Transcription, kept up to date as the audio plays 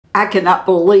I cannot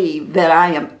believe that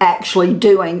I am actually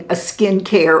doing a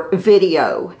skincare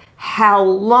video. How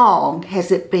long has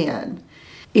it been?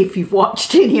 If you've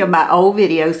watched any of my old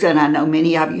videos, and I know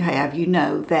many of you have, you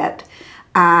know that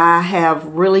I have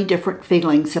really different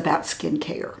feelings about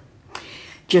skincare.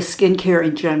 Just skincare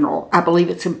in general. I believe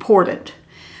it's important,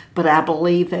 but I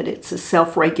believe that it's a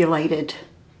self-regulated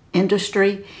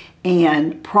industry,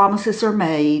 and promises are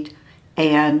made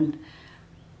and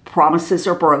promises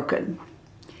are broken.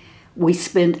 We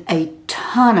spend a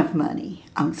ton of money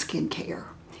on skincare,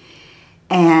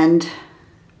 and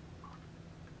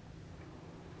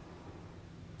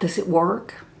does it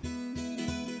work?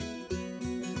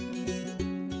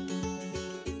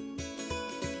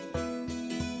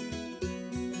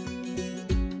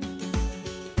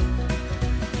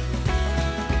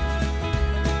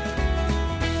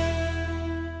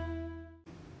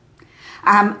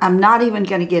 I'm not even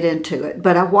going to get into it,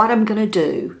 but what I'm going to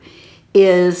do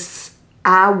is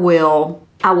I will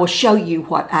show you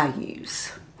what I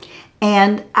use.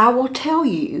 And I will tell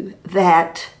you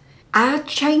that I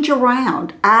change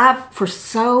around. For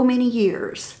so many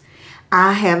years,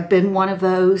 I have been one of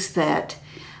those that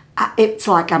it's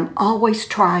like I'm always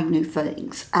trying new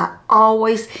things.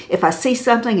 If I see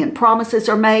something and promises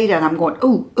are made and I'm going,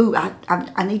 ooh,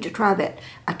 I need to try that,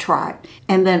 I try it.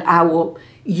 And then I will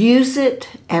use it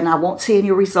and I won't see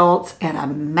any results, and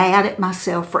I'm mad at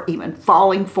myself for even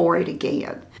falling for it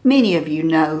again. Many of you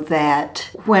know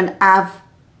that when I've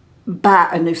buy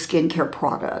a new skincare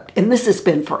product, and this has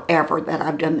been forever that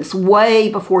I've done this, way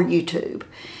before YouTube,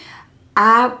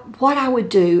 what I would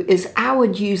do is I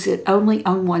would use it only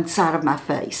on one side of my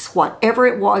face. Whatever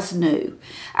it was new,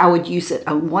 I would use it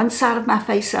on one side of my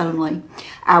face only.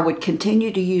 I would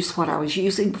continue to use what I was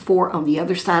using before on the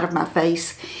other side of my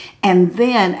face. And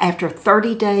then after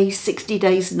 30 days, 60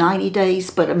 days, 90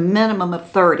 days, but a minimum of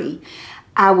 30,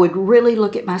 I would really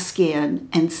look at my skin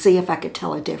and see if I could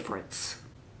tell a difference.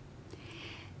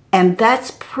 And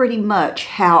that's pretty much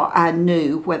how I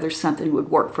knew whether something would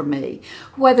work for me.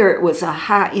 Whether it was a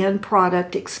high-end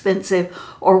product, expensive,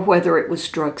 or whether it was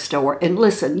drugstore. And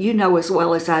listen, you know as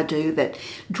well as I do that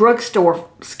drugstore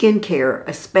skincare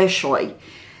especially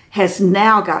has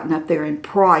now gotten up there in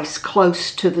price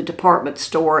close to the department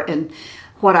store and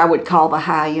what I would call the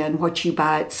high-end, what you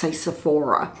buy at, say,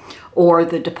 Sephora or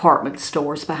the department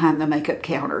stores behind the makeup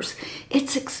counters.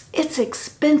 It's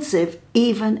expensive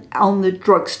even on the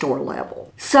drugstore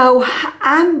level. So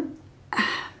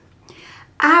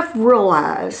I've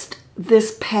realized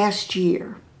this past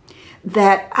year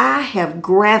that I have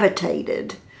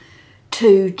gravitated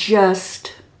to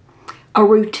just a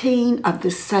routine of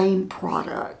the same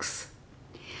products.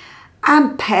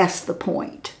 I'm past the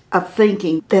point of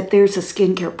thinking that there's a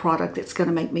skincare product that's going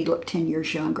to make me look 10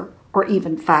 years younger or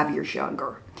even 5 years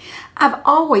younger. I've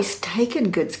always taken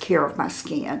good care of my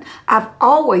skin. I've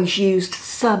always used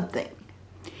something.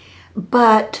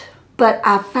 But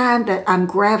I find that I'm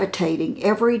gravitating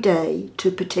every day to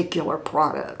particular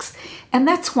products. And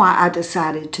that's why I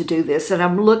decided to do this. And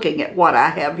I'm looking at what I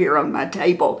have here on my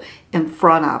table in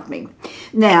front of me.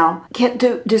 Now,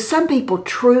 do some people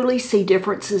truly see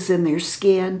differences in their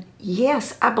skin?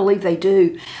 Yes, I believe they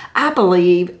do. I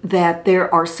believe that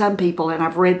there are some people, and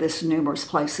I've read this in numerous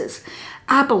places,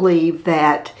 I believe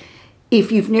that if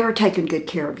you've never taken good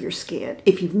care of your skin,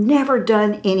 if you've never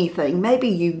done anything, maybe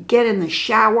you get in the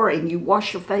shower and you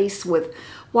wash your face with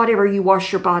whatever you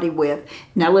wash your body with.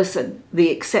 Now listen, the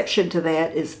exception to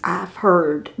that is I've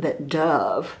heard that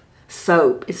Dove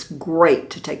soap is great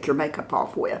to take your makeup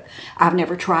off with. I've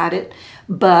never tried it,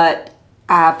 but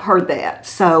I've heard that.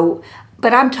 So,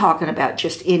 but I'm talking about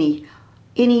just any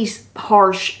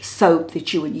harsh soap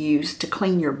that you would use to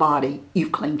clean your body.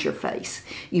 You've cleaned your face.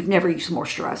 You've never used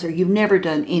moisturizer. You've never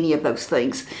done any of those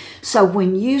things. So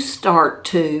when you start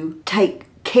to take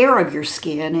care of your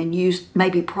skin and use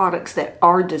maybe products that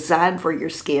are designed for your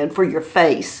skin, for your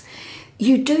face,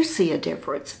 you do see a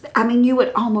difference. I mean, you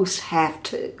would almost have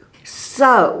to.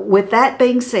 So with that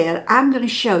being said, I'm going to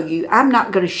show you, I'm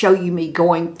not going to show you me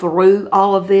going through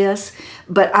all of this,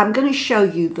 but I'm going to show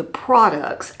you the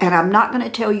products, and I'm not going to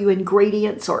tell you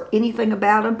ingredients or anything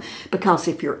about them, because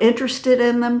if you're interested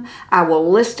in them, I will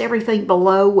list everything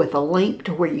below with a link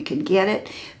to where you can get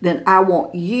it. Then I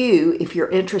want you, if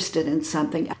you're interested in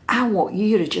something, I want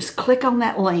you to just click on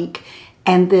that link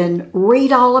and then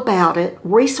read all about it,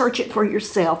 research it for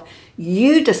yourself.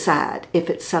 You decide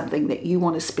if it's something that you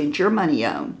want to spend your money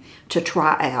on to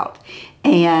try out,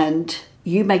 and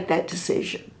you make that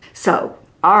decision. So,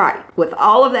 all right, with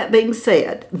all of that being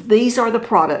said, these are the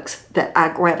products that I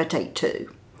gravitate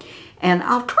to. And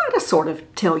I'll try to sort of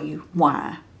tell you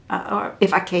why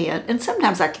if I can, and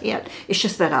sometimes I can't. It's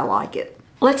just that I like it.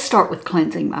 Let's start with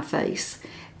cleansing my face.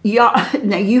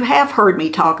 Now, you have heard me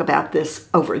talk about this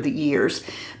over the years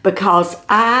because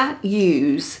I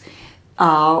use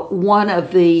one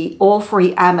of the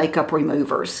oil-free eye makeup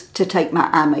removers to take my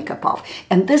eye makeup off.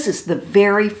 And this is the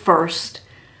very first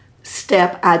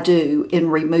step I do in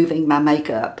removing my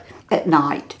makeup at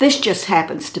night. This just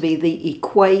happens to be the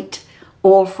Equate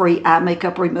oil-free eye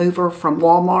makeup remover from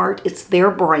Walmart. It's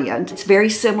their brand. It's very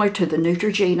similar to the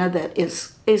Neutrogena that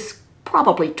is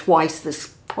probably twice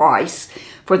this price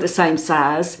for the same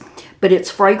size, but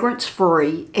it's fragrance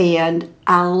free and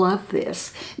I love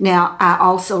this. Now, I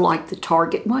also like the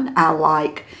Target one. I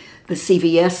like the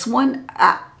CVS one.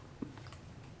 I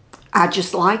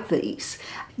just like these.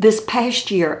 This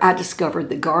past year, I discovered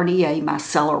the Garnier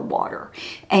Micellar Water,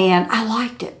 and I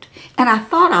liked it. And I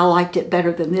thought I liked it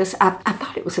better than this. I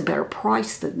thought it was a better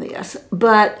price than this.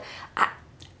 But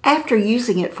after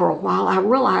using it for a while, I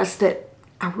realized that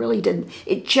I really didn't.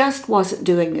 It just wasn't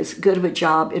doing as good of a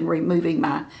job in removing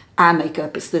my eye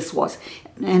makeup as this was.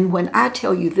 And when I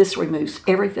tell you this removes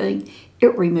everything,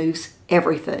 it removes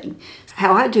everything.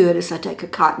 How I do it is I take a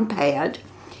cotton pad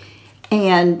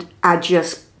and I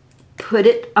just put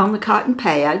it on the cotton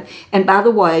pad. And by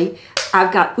the way,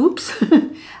 I've got, oops,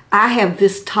 I have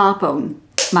this top on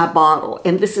my bottle,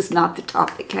 and this is not the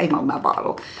top that came on my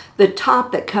bottle. The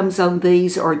top that comes on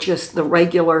these are just the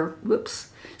regular, whoops,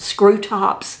 screw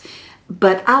tops,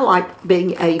 but I like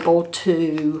being able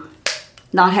to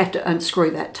not have to unscrew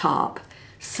that top.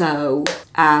 So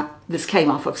this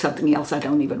came off of something else I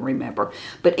don't even remember.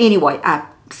 But anyway, I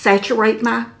saturate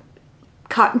my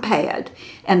cotton pad,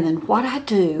 and then what I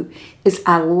do is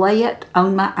I lay it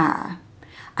on my eye.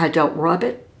 I don't rub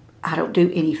it. I don't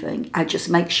do anything. I just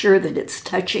make sure that it's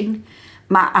touching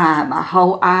my eye, my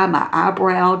whole eye, my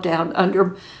eyebrow, down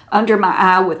under my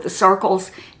eye with the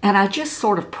circles, and I just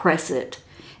sort of press it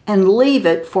and leave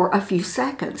it for a few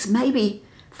seconds, maybe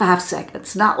 5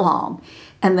 seconds, not long.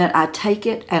 And then I take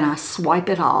it and I swipe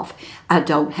it off. I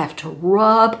don't have to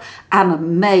rub. I'm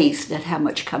amazed at how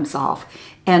much comes off.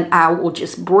 And I will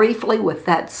just briefly, with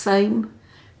that same,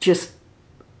 just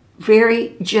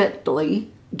very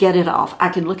gently get it off. I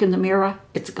can look in the mirror,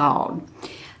 it's gone.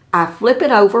 I flip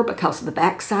it over because the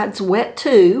back side's wet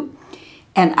too,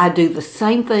 and I do the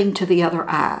same thing to the other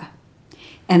eye.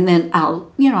 And then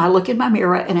I look in my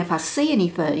mirror, and if I see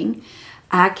anything,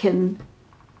 I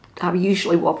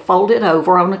usually will fold it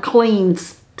over on a clean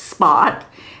spot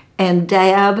and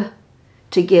dab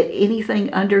to get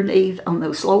anything underneath on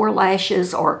those lower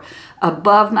lashes or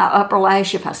above my upper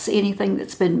lash if I see anything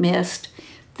that's been missed.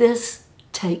 This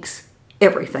takes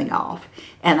everything off,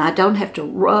 and I don't have to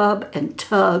rub and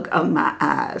tug on my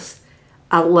eyes.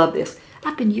 I love this.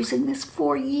 I've been using this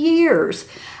for years.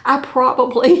 I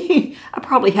probably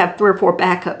have 3 or 4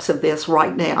 backups of this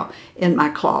right now in my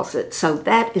closet. So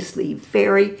that is the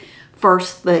very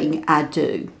first thing I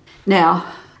do.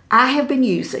 Now, I have been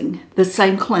using the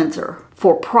same cleanser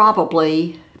for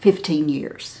probably 15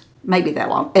 years. Maybe that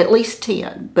long. At least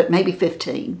 10, but maybe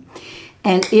 15.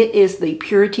 And it is the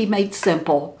Purity Made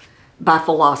Simple by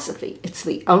Philosophy. It's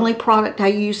the only product I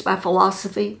use by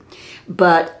Philosophy,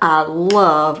 but I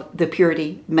love the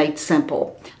Purity Made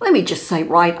Simple. Let me just say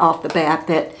right off the bat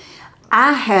that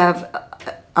I have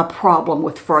a problem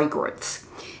with fragrance,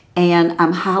 and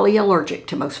I'm highly allergic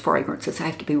to most fragrances. I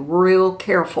have to be real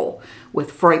careful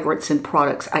with fragrance and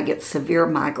products. I get severe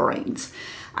migraines.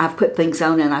 I've put things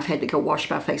on and I've had to go wash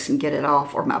my face and get it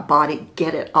off, or my body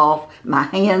get it off, my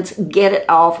hands get it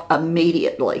off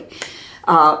immediately.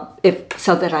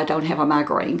 So that I don't have a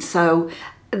migraine. So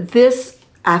this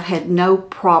I've had no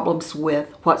problems with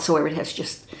whatsoever. It has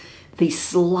just the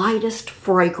slightest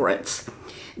fragrance.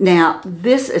 Now,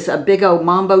 this is a big old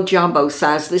mambo jumbo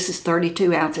size. This is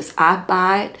 32 ounces. I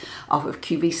buy it off of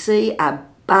QVC. I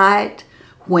buy it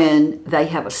when they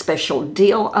have a special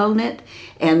deal on it.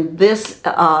 And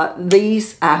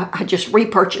I just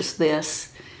repurchased this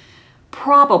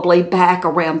probably back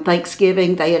around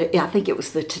Thanksgiving. I think it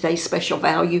was the Today's Special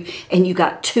Value, and you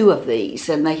got 2 of these,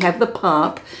 and they have the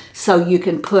pump, so you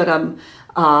can put them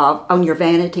on your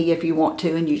vanity if you want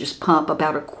to, and you just pump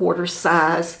about a quarter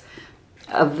size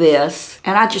of this,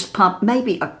 and I just pump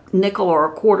maybe a nickel or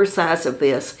a quarter size of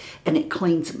this, and it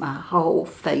cleans my whole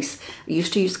face. I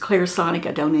used to use Clarisonic.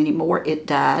 I don't anymore. It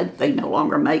died. They no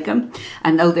longer make them.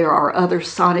 I know there are other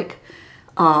Sonic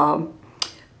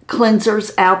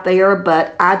cleansers out there,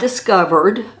 but I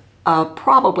discovered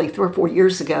probably 3 or 4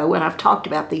 years ago, and I've talked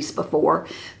about these before,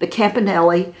 the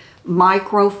Campanelli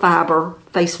microfiber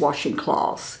face washing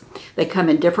cloths. They come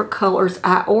in different colors.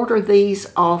 I order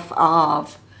these off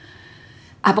of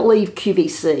I believe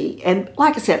QVC. And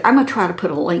like I said, I'm going to try to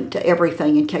put a link to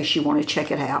everything in case you want to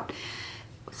check it out.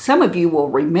 Some of you will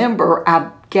remember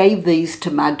I gave these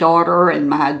to my daughter and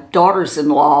my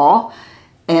daughters-in-law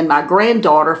and my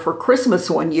granddaughter for Christmas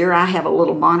one year. I have a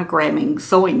little monogramming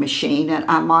sewing machine, and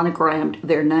I monogrammed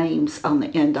their names on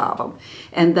the end of them.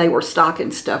 And they were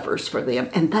stocking stuffers for them,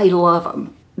 and they love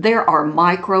them. There are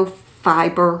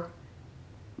microfiber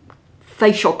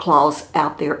facial cloths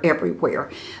out there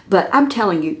everywhere. But I'm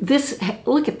telling you,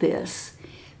 look at this.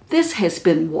 This has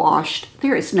been washed.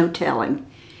 There is no telling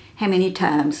how many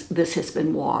times this has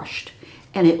been washed.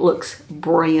 And it looks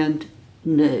brand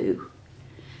new.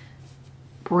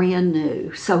 Brand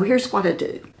new. So here's what I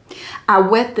do. I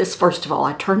wet this first of all.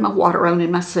 I turn my water on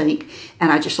in my sink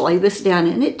and I just lay this down,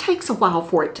 and it takes a while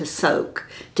for it to soak,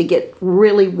 to get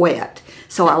really wet.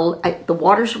 So the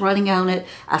water's running on it.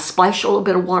 I splash a little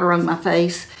bit of water on my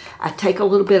face. I take a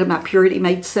little bit of my Purity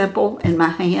Made Simple in my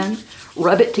hand,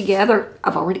 rub it together.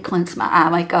 I've already cleansed my eye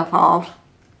makeup off.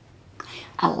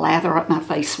 I lather up my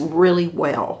face really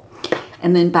well.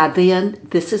 And then by then,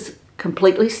 this is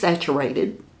completely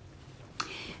saturated.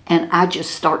 And I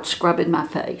just start scrubbing my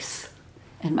face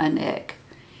and my neck.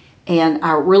 And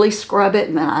I really scrub it,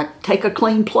 and then I take a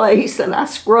clean place and I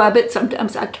scrub it.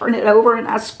 Sometimes I turn it over and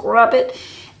I scrub it.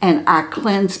 And I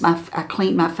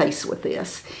clean my face with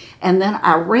this. And then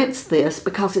I rinse this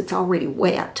because it's already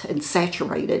wet and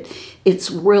saturated. It's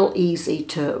real easy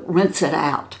to rinse it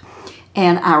out.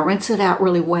 And I rinse it out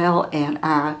really well, and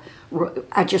I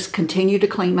just continue to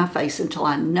clean my face until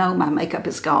I know my makeup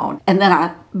is gone. And then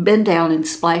I bend down and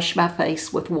splash my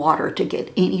face with water to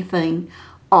get anything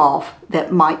off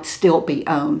that might still be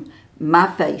on. My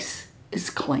face is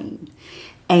clean,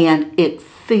 and it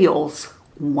feels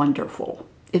wonderful.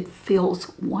 It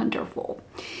feels wonderful.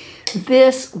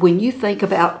 This, when you think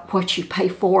about what you pay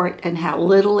for it and how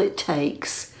little it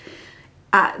takes,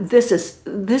 this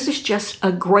is just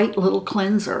a great little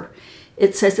cleanser.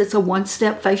 It says it's a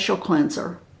one-step facial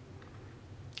cleanser.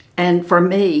 And for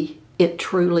me, it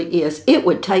truly is. It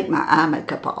would take my eye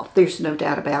makeup off. There's no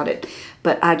doubt about it.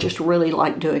 But I just really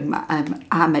like doing my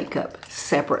eye makeup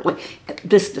separately.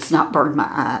 This does not burn my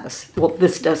eyes. Well,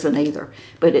 this doesn't either.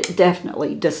 But it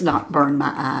definitely does not burn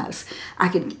my eyes. I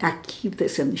keep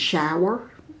this in the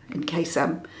shower in case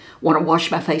I want to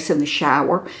wash my face in the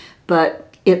shower.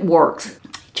 But it works.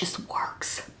 It just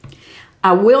works.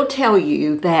 I will tell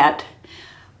you that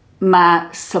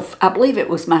I believe it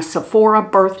was my Sephora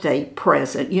birthday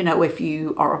present. You know, if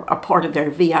you are a part of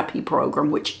their VIP program,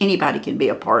 which anybody can be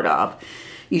a part of,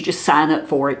 you just sign up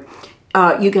for it,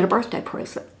 you get a birthday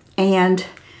present. And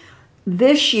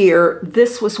this year,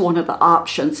 this was one of the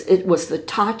options. It was the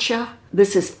Tatcha.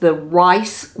 This is the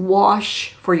rice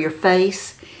wash for your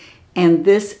face. And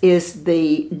this is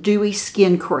the dewy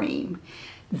skin cream.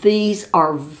 These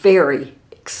are very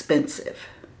expensive,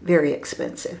 very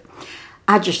expensive.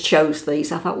 I just chose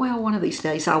these. I thought, well, one of these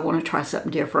days I want to try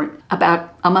something different.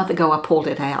 About a month ago, I pulled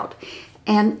it out.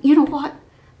 And you know what?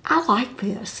 I like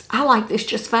this. I like this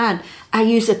just fine. I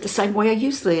use it the same way I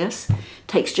use this.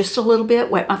 Takes just a little bit,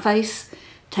 wet my face,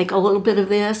 take a little bit of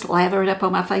this, lather it up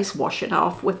on my face, wash it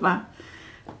off with my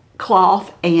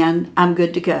cloth, and I'm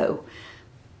good to go.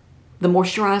 The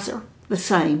moisturizer, the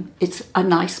same. It's a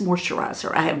nice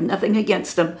moisturizer. I have nothing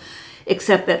against them,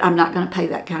 except that I'm not going to pay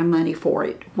that kind of money for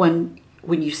it when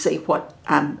you see what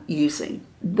I'm using.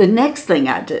 The next thing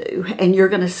I do, and you're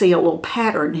going to see a little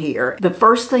pattern here, the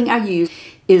first thing I use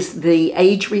is the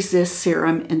Age Resist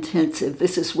Serum Intensive.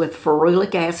 This is with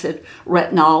ferulic acid,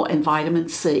 retinol, and vitamin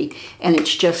C, and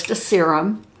it's just a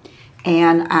serum,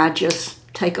 and I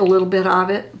just take a little bit of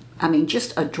it, I mean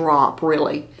just a drop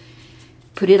really,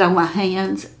 put it on my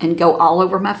hands and go all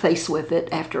over my face with it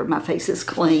after my face is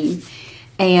clean,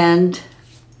 and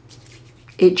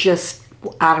it just,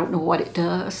 I don't know what it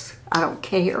does. I don't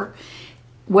care.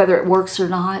 Whether it works or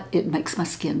not, it makes my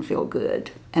skin feel good.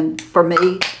 And for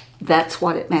me, that's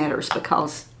what it matters,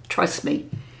 because trust me,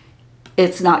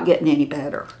 it's not getting any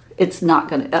better. It's not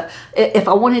going to, if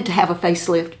I wanted to have a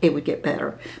facelift, it would get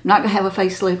better. I'm not going to have a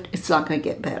facelift, it's not going to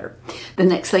get better. The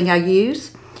next thing I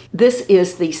use, this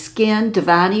is the Skin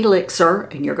Divine Elixir,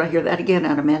 and you're going to hear that again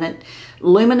in a minute,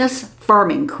 Luminous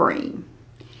Firming Cream.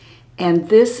 And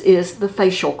this is the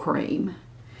facial cream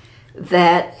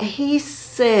that he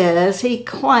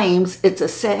claims has a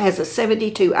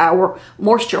 72-hour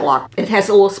moisture lock. It has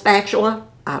a little spatula.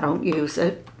 I don't use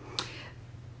it.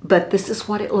 But this is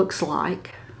what it looks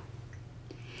like.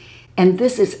 And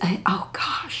this is, oh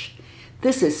gosh,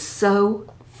 this is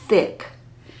so thick.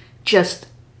 Just,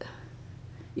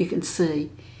 you can see.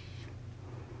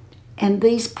 And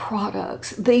these products,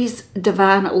 these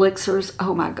Divine Elixirs,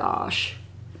 oh my gosh.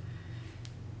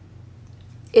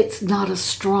 It's not a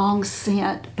strong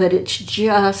scent, but it's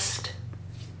just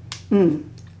the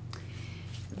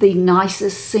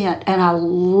nicest scent. And I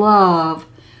love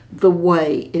the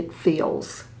way it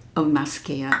feels on my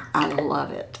skin. I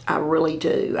love it. I really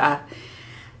do.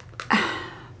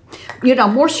 You know,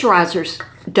 moisturizers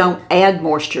don't add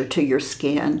moisture to your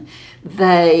skin.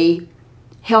 They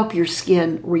help your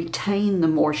skin retain the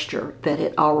moisture that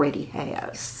it already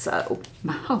has. So,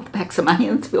 the backs of my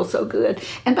hands feel so good.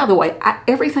 And by the way,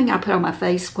 everything I put on my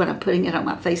face, when I'm putting it on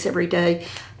my face every day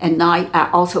and night, I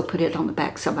also put it on the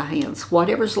backs of my hands.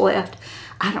 Whatever's left,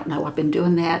 I don't know. I've been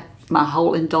doing that my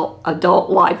whole adult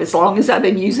life, as long as I've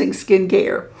been using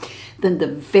skincare. Then the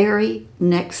very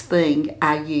next thing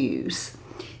I use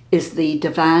is the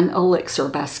Divine Elixir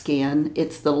by Skin.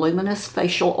 It's the Luminous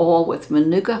Facial Oil with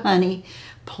Manuka Honey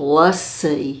plus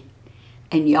C.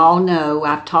 And y'all know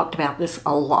I've talked about this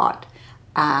a lot.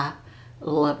 I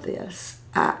love this.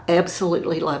 I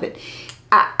absolutely love it.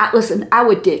 Listen, I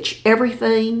would ditch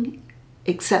everything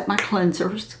except my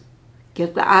cleansers.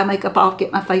 Get the eye makeup off,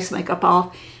 get my face makeup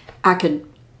off.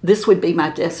 This would be my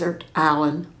desert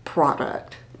island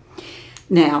product.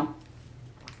 Now,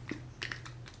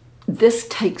 this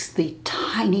takes the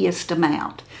tiniest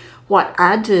amount. What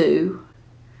I do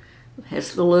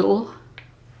has the little,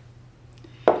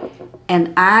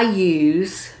 and I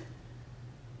use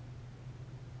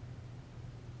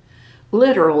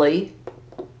literally,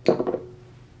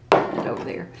 that over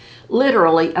there,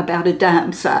 literally about a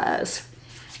dime size.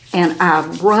 And I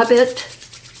rub it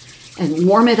and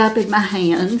warm it up in my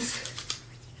hands,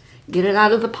 get it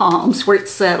out of the palms where it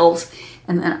settles,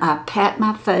 and then I pat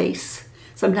my face.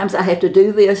 Sometimes I have to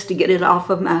do this to get it off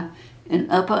of my, and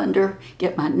up under,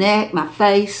 get my neck, my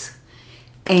face,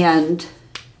 and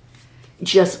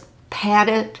just pat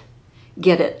it,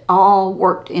 get it all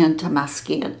worked into my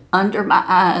skin, under my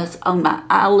eyes, on my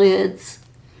eyelids,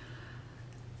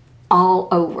 all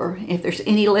over. If there's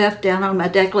any left down on my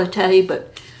décolleté,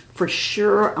 but for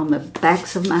sure on the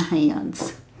backs of my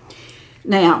hands.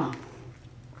 Now,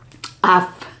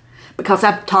 because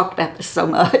I've talked about this so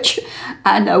much,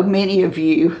 I know many of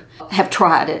you have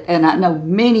tried it, and I know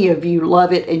many of you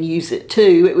love it and use it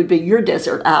too. It would be your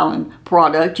desert island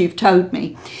product, you've told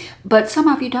me. But some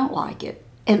of you don't like it.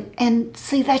 And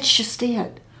see, that's just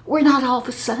it. We're not all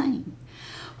the same.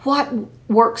 What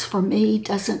works for me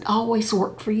doesn't always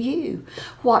work for you.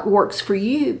 What works for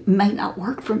you may not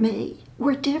work for me.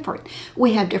 We're different.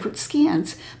 We have different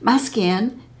skins. My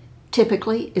skin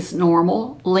typically is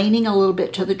normal, leaning a little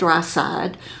bit to the dry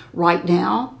side. Right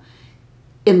now,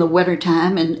 in the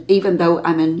wintertime, and even though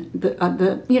I'm in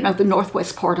the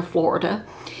northwest part of Florida,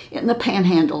 in the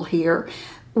panhandle here,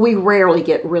 we rarely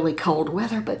get really cold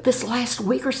weather, but this last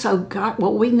week or so,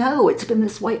 we know it's been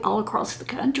this way all across the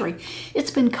country.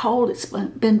 It's been cold, it's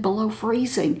been below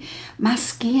freezing. My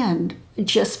skin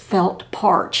just felt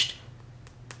parched.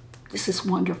 This is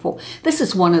wonderful. This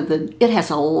is it has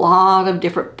a lot of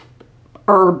different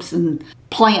herbs and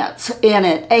plants in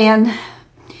it, and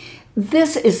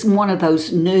this is one of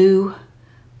those new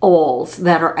oils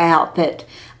that are out that,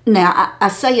 now I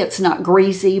say it's not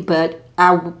greasy, but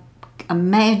I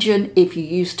imagine if you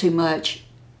use too much,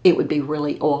 it would be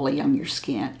really oily on your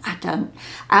skin. I don't.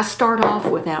 I start off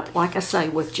like I say,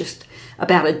 with just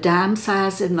about a dime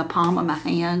size in the palm of my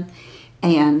hand,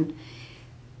 and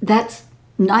that's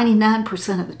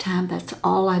 99% of the time, that's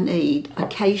all I need.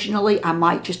 Occasionally, I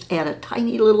might just add a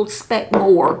tiny little speck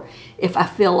more if I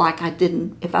feel like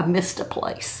if I missed a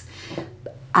place.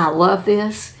 I love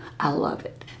this. I love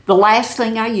it. The last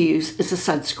thing I use is a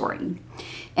sunscreen.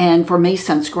 And for me,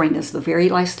 sunscreen is the very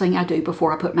last thing I do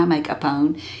before I put my makeup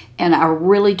on. And I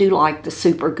really do like the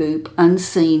Supergoop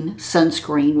Unseen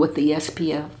Sunscreen with the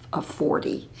SPF of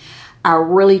 40. I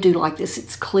really do like this.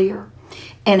 It's clear.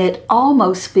 And it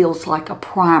almost feels like a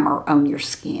primer on your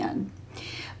skin.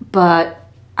 But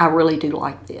I really do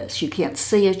like this. You can't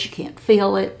see it. You can't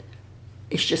feel it.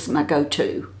 It's just my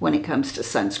go-to when it comes to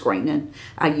sunscreen. And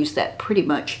I use that pretty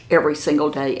much every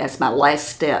single day as my last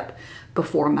step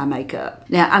before my makeup.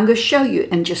 Now, I'm going to show you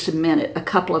in just a minute a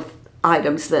couple of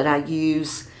items that I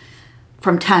use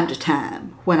from time to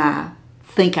time when I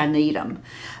think I need them.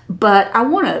 But I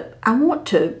want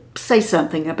to say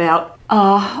something about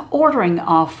ordering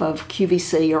off of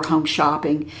QVC or Home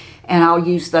Shopping, and I'll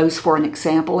use those for an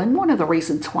example. And one of the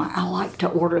reasons why I like to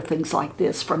order things like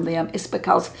this from them is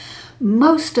because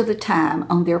most of the time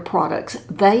on their products,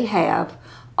 they have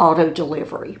auto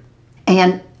delivery.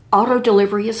 And auto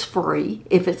delivery is free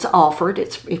if it's offered.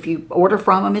 If you order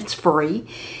from them, it's free.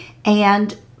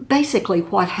 And basically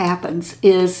what happens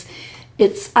is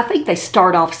I think they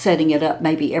start off setting it up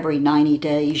maybe every 90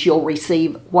 days. You'll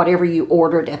receive whatever you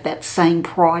ordered at that same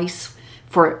price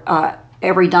for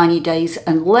every 90 days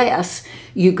unless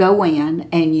you go in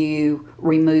and you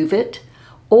remove it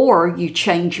or you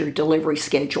change your delivery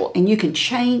schedule. And you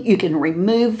can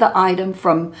remove the item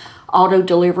from auto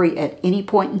delivery at any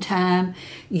point in time.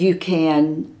 You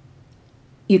can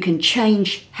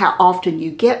change how often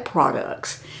you get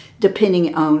products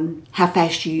depending on how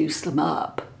fast you use them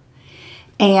up.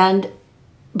 And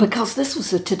because this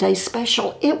was a Today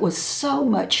Special, it was so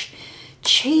much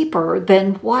cheaper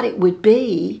than what it would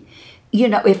be, you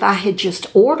know, if I had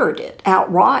just ordered it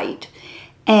outright.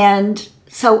 And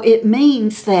so it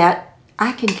means that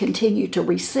I can continue to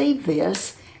receive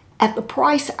this at the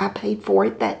price I paid for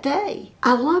it that day.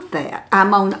 I love that.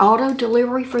 I'm on auto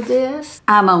delivery for this.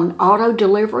 I'm on auto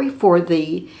delivery for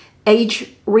the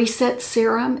Age Reset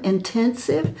Serum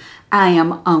Intensive. I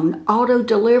am on auto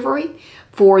delivery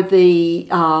for the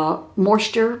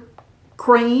Moisture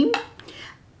Cream.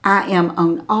 I am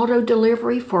on auto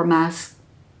delivery for my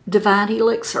Divine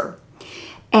Elixir.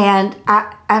 And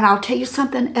I'll tell you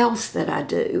something else that I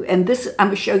do. And this, I'm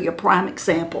going to show you a prime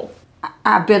example.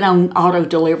 I've been on auto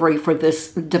delivery for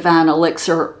this Divine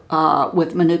Elixir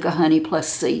with Manuka Honey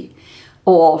plus Sea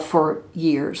Oil for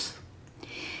years.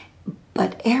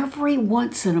 But every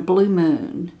once in a blue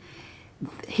moon,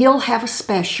 he'll have a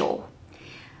special.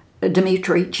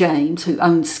 Dimitri James, who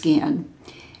owns Skin,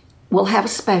 will have a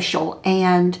special,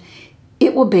 and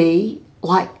it will be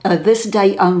like this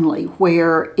day only,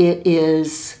 where it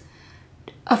is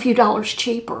a few dollars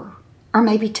cheaper, or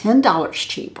maybe $10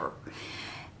 cheaper.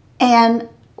 And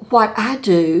what I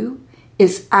do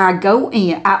is I go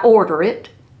in, I order it,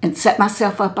 and set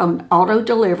myself up on auto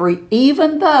delivery,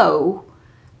 even though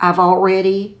I've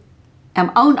already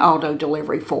am on auto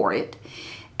delivery for it.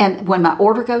 And when my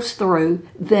order goes through,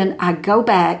 then I go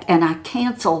back and I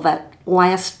cancel that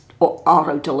last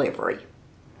auto delivery.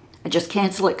 I just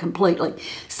cancel it completely.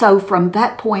 So from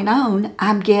that point on,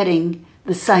 I'm getting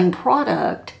the same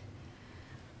product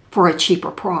for a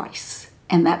cheaper price.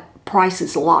 And that price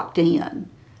is locked in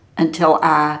until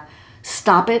I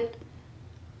stop it.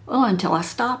 Well, until I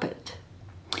stop it.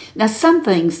 Now, some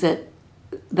things that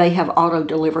they have auto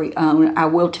delivery on, I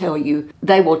will tell you,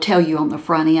 they will tell you on the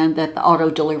front end that the auto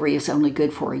delivery is only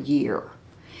good for a year.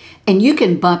 And you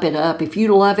can bump it up. If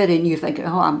you love it and you think,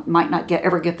 oh, I might not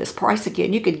ever get this price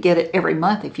again, you could get it every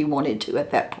month if you wanted to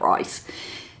at that price.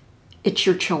 It's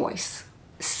your choice.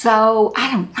 So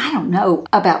I don't know,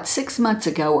 about 6 months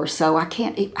ago or so, I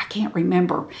can't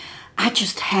remember. I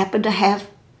just happened to have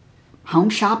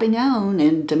Home Shopping on,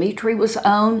 and Dimitri was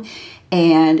on,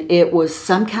 and it was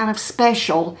some kind of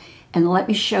special. And let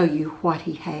me show you what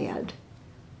he had.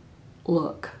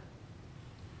 Look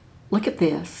at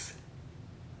this.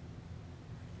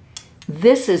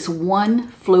 This is 1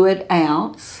 fluid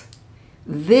ounce.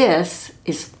 This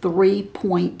is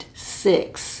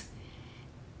 3.6.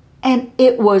 And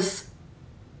it was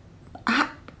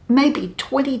maybe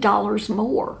 $20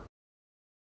 more.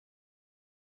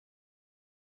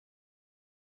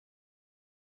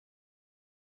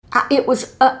 It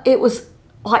was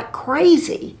like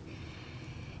crazy.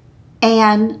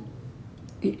 And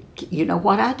you know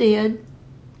what I did?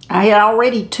 I had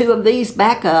already 2 of these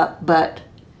back up, but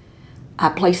I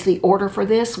placed the order for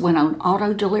this, went on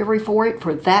auto delivery for it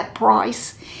for that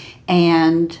price,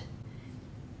 and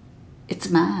it's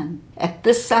mine at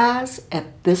this size,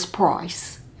 at this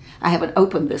price. I haven't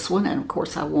opened this one, and of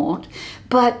course I won't,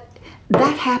 but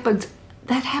that happens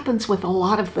with a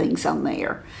lot of things on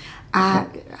there.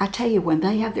 I tell you, when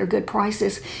they have their good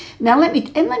prices. Now let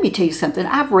me tell you something.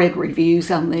 I've read reviews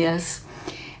on this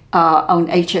on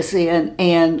HSN,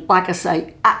 and like I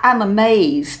say, I'm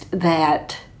amazed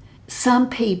that some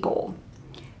people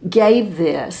gave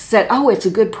this, said, oh, it's a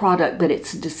good product, but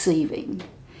it's deceiving.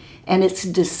 And it's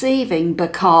deceiving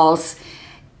because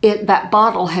that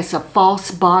bottle has a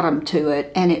false bottom to it,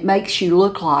 and it makes you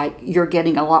look like you're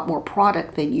getting a lot more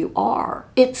product than you are.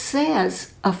 It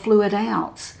says a fluid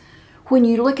ounce. When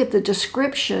you look at the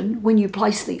description, when you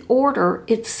place the order,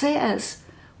 it says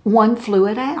 1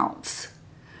 fluid ounce.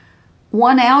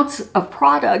 1 ounce of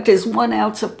product is 1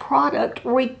 ounce of product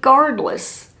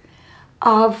regardless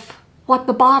of what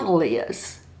the bottle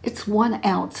is. It's 1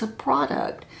 ounce of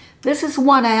product. This is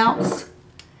 1 ounce.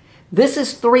 This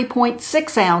is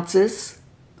 3.6 ounces.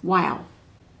 Wow.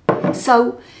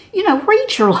 So, you know,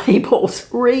 read your labels.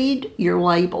 Read your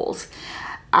labels.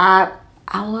 I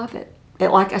love it.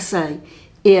 Like I say,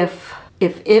 if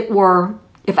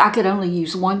I could only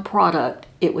use 1 product,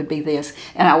 it would be this.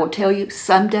 And I will tell you,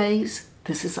 some days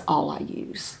this is all I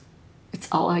use. It's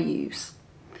all I use.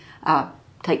 I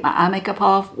take my eye makeup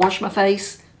off, wash my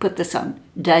face, put this on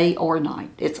day or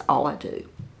night. It's all I do.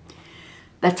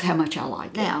 That's how much I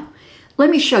like it. Now, let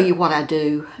me show you what I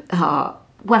do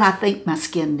when I think my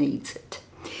skin needs it.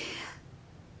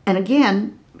 And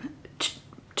again,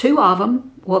 two of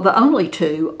them, well, the only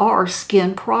two are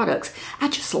skin products.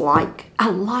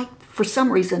 For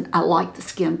some reason, I like the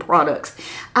skin products.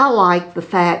 I like the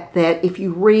fact that if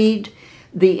you read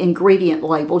the ingredient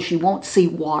labels, you won't see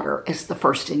water as the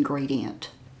first ingredient.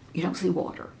 You don't see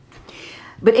water.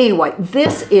 But anyway,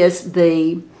 this is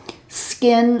the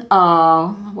skin,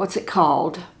 what's it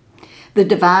called? The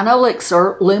Divine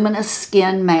Elixir Luminous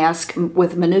Skin Mask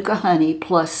with Manuka Honey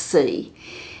plus C.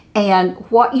 And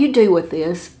what you do with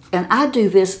this, and I do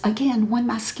this, again, when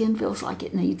my skin feels like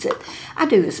it needs it. I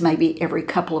do this maybe every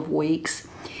couple of weeks.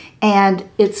 And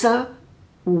it's a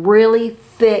really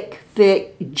thick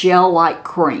gel-like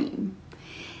cream.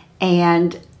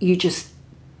 And you just,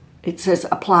 it says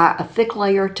apply a thick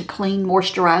layer to clean,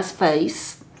 moisturize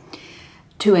face.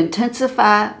 To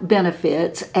intensify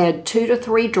benefits, add 2 to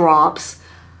 3 drops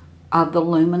of the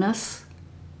luminous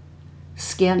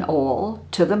skin oil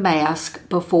to the mask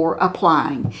before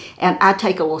applying. And I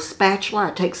take a little spatula,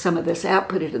 I take some of this out,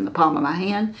 put it in the palm of my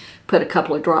hand, put a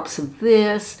couple of drops of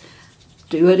this,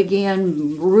 do it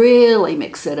again, really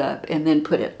mix it up, and then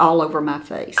put it all over my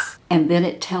face. And then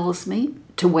it tells me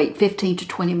to wait 15 to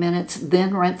 20 minutes,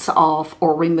 then rinse off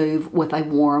or remove with a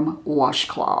warm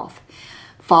washcloth.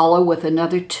 Follow with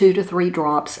another 2 to 3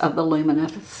 drops of the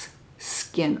luminous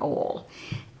skin oil.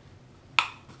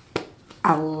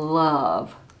 I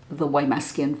love the way my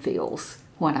skin feels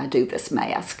when I do this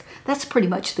mask. That's pretty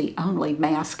much the only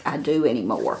mask I do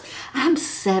anymore. I'm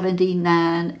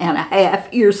 79 and a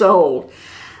half years old.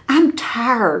 I'm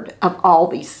tired of all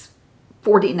these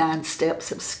 49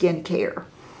 steps of skincare.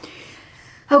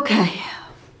 Okay,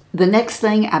 the next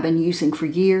thing I've been using for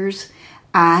years,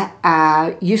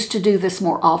 I used to do this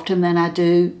more often than I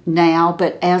do now,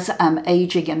 but as I'm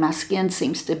aging and my skin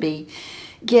seems to be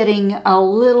getting a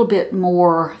little bit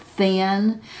more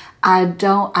thin,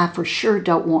 I for sure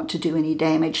don't want to do any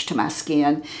damage to my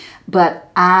skin, but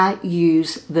I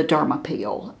use the Derma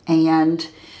Peel. And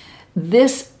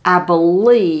this, I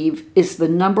believe, is the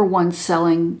 #1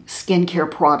 selling skincare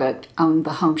product on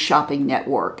the Home Shopping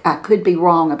Network. I could be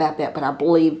wrong about that, but I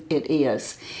believe it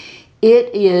is.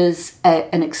 It is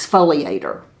an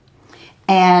exfoliator,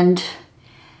 and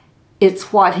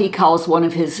it's what he calls one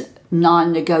of his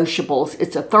non-negotiables.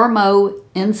 It's a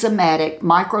thermoenzymatic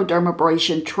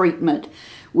microdermabrasion treatment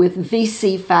with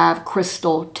VC5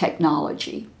 crystal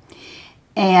technology.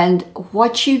 And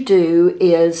what you do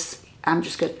is, I'm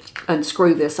just going to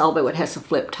unscrew this, although it has a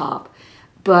flip top,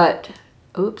 but,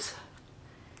 oops,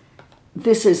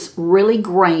 this is really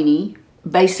grainy.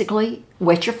 Basically,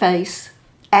 wet your face.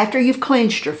 After you've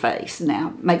cleansed your face,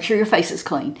 now make sure your face is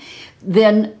clean,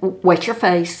 then wet your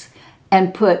face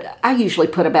and I usually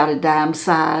put about a dime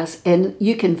size, and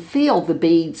you can feel the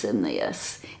beads in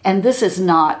this. And this is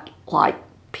not like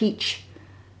peach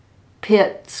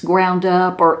pits ground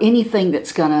up or anything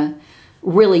that's gonna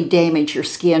really damage your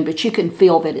skin, but you can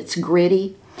feel that it's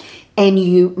gritty, and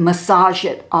you massage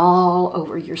it all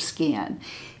over your skin.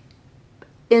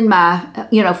 In my,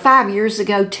 5 years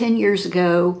ago, 10 years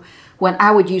ago, when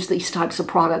I would use these types of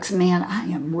products, man, I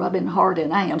am rubbing hard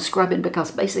and I am scrubbing,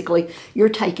 because basically you're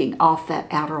taking off that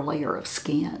outer layer of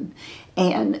skin,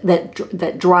 and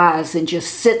that dries and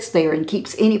just sits there and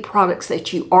keeps any products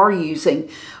that you are using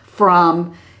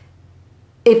from,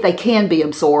 if they can be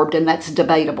absorbed, and that's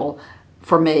debatable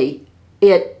for me,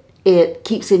 it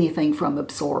keeps anything from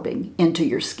absorbing into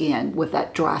your skin with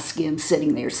that dry skin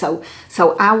sitting there. So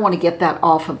I want to get that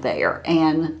off of there,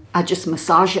 and I just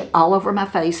massage it all over my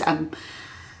face. I'm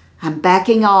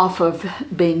backing off of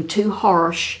being too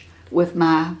harsh with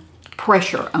my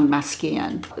pressure on my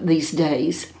skin these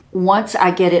days. Once I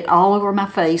get it all over my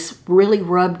face, really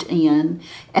rubbed in,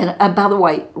 and by the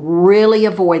way, really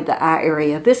avoid the eye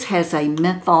area. This has a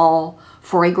menthol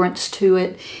fragrance to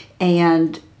it,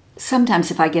 and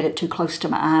sometimes if I get it too close to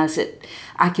my eyes,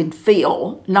 I can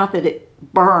feel, not that it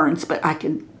burns, but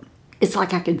it's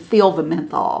like I can feel the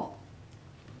menthol.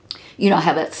 You know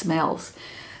how that smells.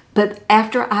 But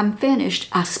after I'm finished,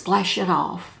 I splash it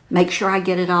off. Make sure I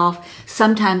get it off.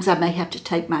 Sometimes I may have to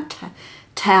take my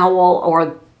towel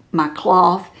or my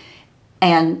cloth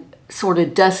and sort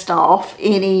of dust off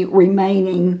any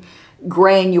remaining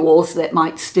granules that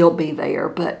might still be there.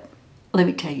 But let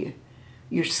me tell you,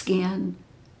 your skin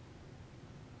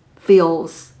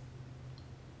feels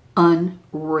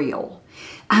unreal.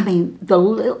 I mean,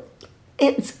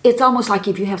 it's almost like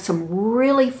if you have some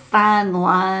really fine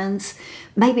lines,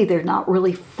 maybe they're not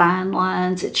really fine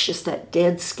lines, it's just that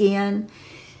dead skin.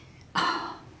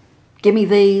 Give me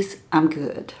these, I'm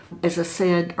good. As I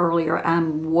said earlier,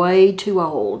 I'm way too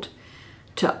old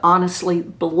to honestly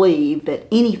believe that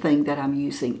anything that I'm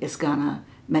using is gonna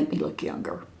make me look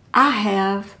younger. I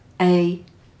have a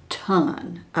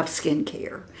ton of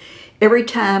skincare. Every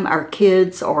time our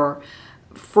kids or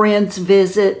friends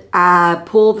visit, I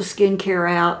pull the skincare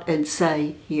out and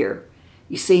say, here,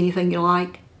 you see anything you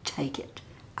like? Take it.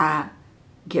 I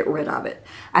get rid of it.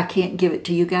 I can't give it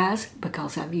to you guys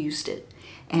because I've used it.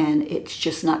 And it's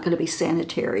just not going to be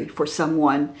sanitary for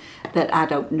someone that I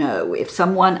don't know. If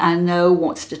someone I know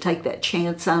wants to take that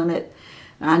chance on it,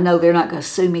 I know they're not going to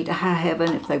sue me to high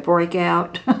heaven if they break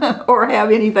out or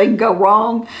have anything go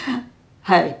wrong.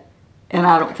 Hey, and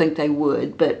I don't think they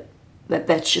would, but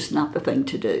that's just not the thing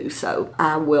to do. So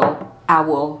I'm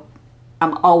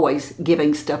always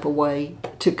giving stuff away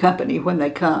to company when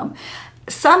they come.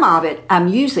 Some of it I'm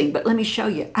using, but let me show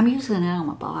you. I'm using it on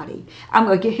my body.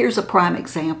 Here's a prime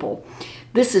example.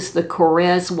 This is the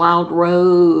Korres Wild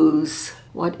Rose.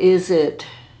 What is it?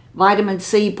 Vitamin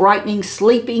C Brightening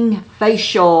Sleeping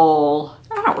Facial.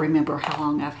 I don't remember how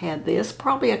long I've had this.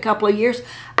 Probably a couple of years.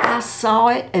 I saw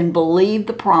it and believed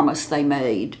the promise they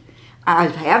made. I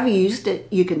have used it,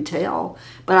 you can tell,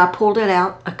 but I pulled it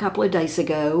out a couple of days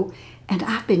ago, and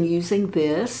I've been using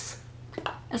this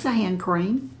as a hand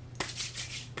cream.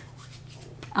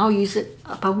 I'll use it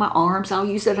up on my arms. I'll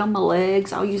use it on my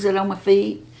legs. I'll use it on my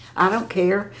feet. I don't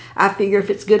care. I figure if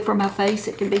it's good for my face,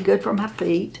 it can be good for my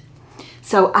feet.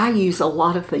 So I use a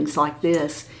lot of things like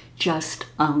this just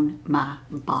on my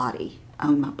body,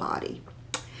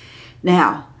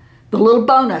 Now, the little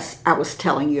bonus I was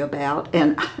telling you about,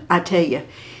 and I tell you,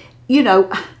 you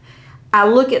know, I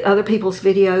look at other people's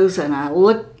videos and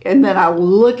then I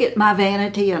look at my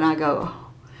vanity and I go,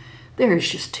 oh, there is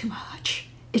just too much.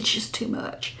 It's just too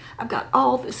much. I've got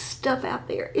all this stuff out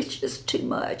there. It's just too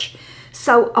much.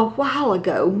 So a while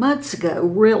ago, months ago,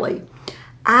 really,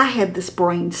 I had this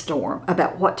brainstorm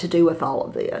about what to do with all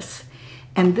of this.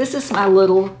 And this is my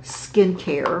little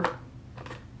skincare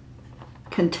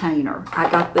container. I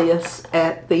got this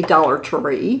at the Dollar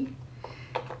Tree.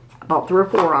 I bought 3 or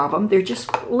 4 of them. They're just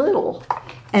little.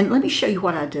 And let me show you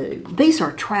what I do. These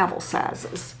are travel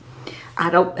sizes. I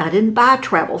didn't buy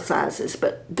travel sizes,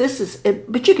 but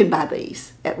but you can buy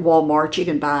these at Walmart. You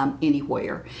can buy them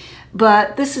anywhere.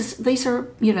 But these are,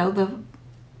 you know, the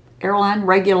airline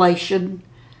regulation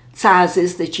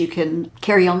sizes that you can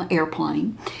carry on the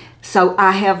airplane. So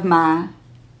I have my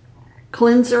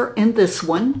cleanser in this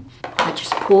one. I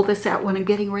just pull this out when I'm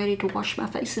getting ready to wash my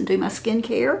face and do my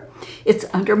skincare. It's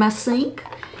under my sink,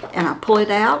 and I pull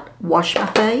it out, wash my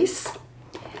face.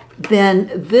 Then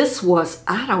this was,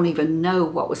 I don't even know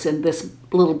what was in this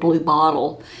little blue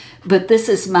bottle, but this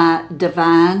is my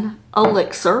Divine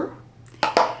Elixir.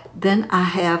 Then I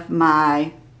have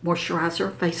my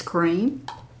moisturizer face cream.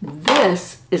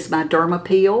 This is my Derma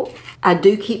Peel. I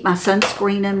do keep my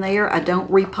sunscreen in there. I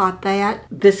don't repot that.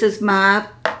 This is my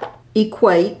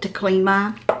Equate to clean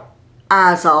my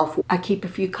eyes off. I keep a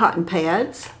few cotton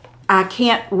pads. I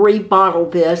can't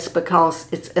rebottle this because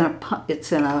it's in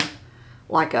a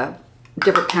like a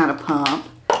different kind of pump.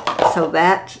 So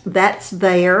that's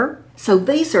there. So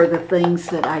these are the things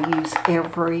that I use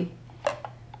every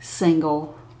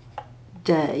single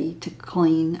day to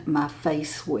clean my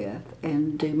face with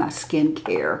and do my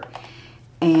skincare.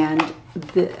 And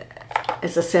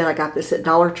as I said, I got this at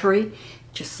Dollar Tree.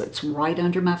 Just sits right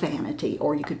under my vanity,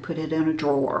 or you could put it in a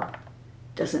drawer.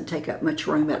 Doesn't take up much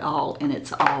room at all, and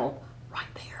it's all right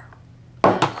there.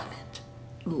 Love it.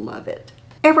 Love it.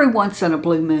 Every once in a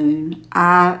blue moon,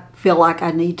 I feel like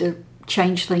I need to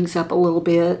change things up a little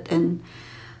bit, and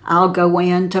I'll go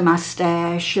into my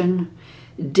stash and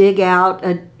dig out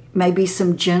maybe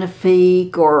some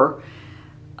Genifique or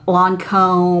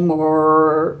Lancome,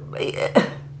 or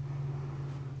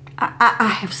I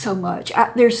have so much.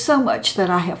 There's so much that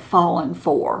I have fallen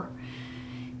for,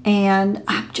 and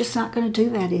I'm just not going to do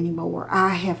that anymore. I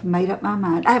have made up my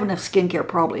mind. I have enough skincare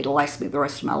probably to last me the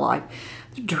rest of my life.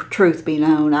 Truth be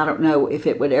known, I don't know if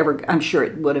it would ever, I'm sure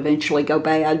it would eventually go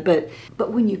bad, but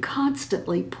when you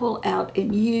constantly pull out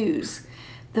and use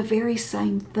the very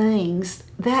same things,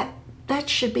 that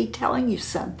should be telling you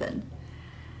something.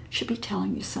 Should be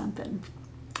telling you something.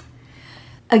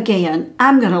 Again,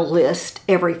 I'm going to list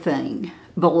everything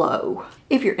below.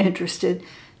 If you're interested,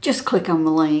 just click on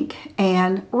the link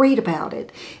and read about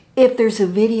it. If there's a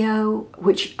video,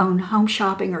 which on Home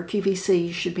Shopping or QVC,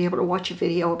 you should be able to watch a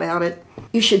video about it.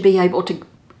 You should be able to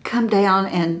come down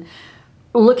and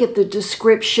look at the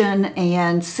description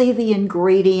and see the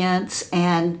ingredients,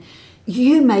 and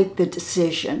you make the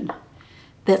decision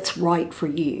that's right for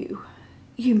you.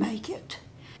 You make it.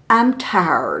 I'm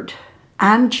tired.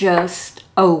 I'm just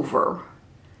over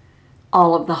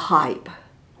all of the hype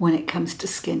when it comes to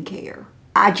skincare.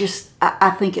 I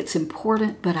think it's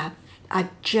important, but I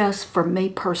just, for me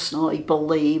personally,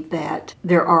 believe that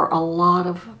there are a lot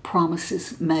of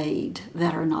promises made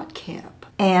that are not kept.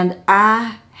 And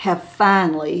I have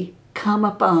finally come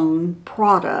upon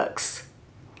products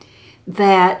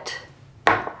that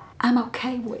I'm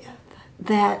okay with,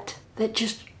 that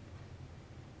just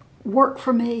work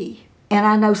for me. And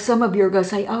I know some of you are going to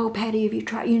say, oh, Patti, have you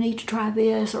tried, you need to try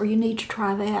this or you need to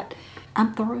try that.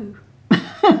 I'm through.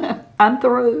 I'm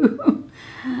through.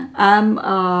 As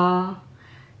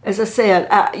I said,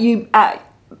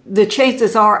 the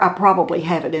chances are I probably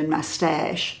have it in my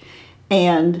stash.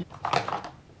 And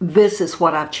this is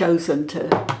what I've chosen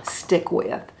to stick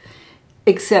with,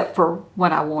 except for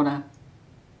when I want to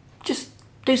just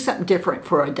do something different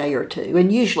for a day or two.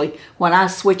 And usually when I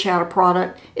switch out a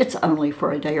product, it's only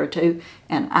for a day or two,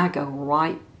 and I go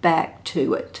right back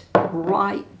to it,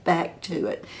 right back to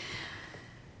it.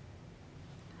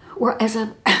 Whereas,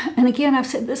 and again, I've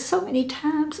said this so many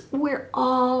times, we're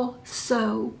all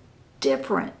so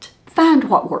different. Find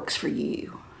what works for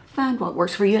you. Find what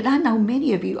works for you. And I know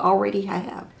many of you already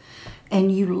have.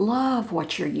 And you love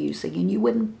what you're using, and you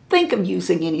wouldn't think of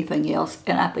using anything else.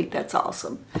 And I think that's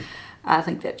awesome. I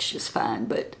think that's just fine.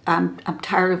 But I'm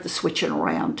tired of the switching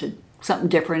around to something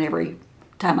different every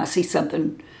time I see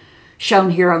something shown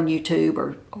here on YouTube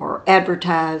or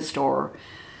advertised or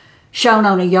shown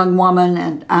on a young woman,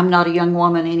 and I'm not a young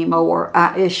woman anymore.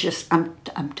 It's just, I'm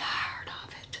tired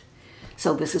of it.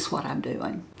 So this is what I'm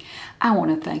doing. I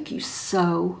want to thank you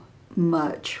so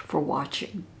much for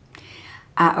watching.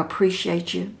 I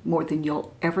appreciate you more than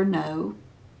you'll ever know.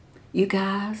 You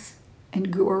guys and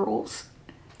girls,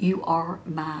 you are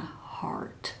my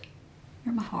heart.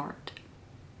 You're my heart.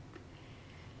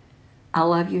 I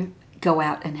love you. Go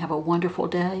out and have a wonderful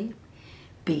day.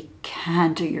 Be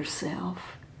kind to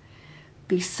yourself.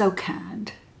 Be so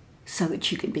kind so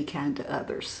that you can be kind to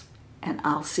others. And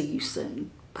I'll see you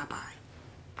soon. Bye-bye.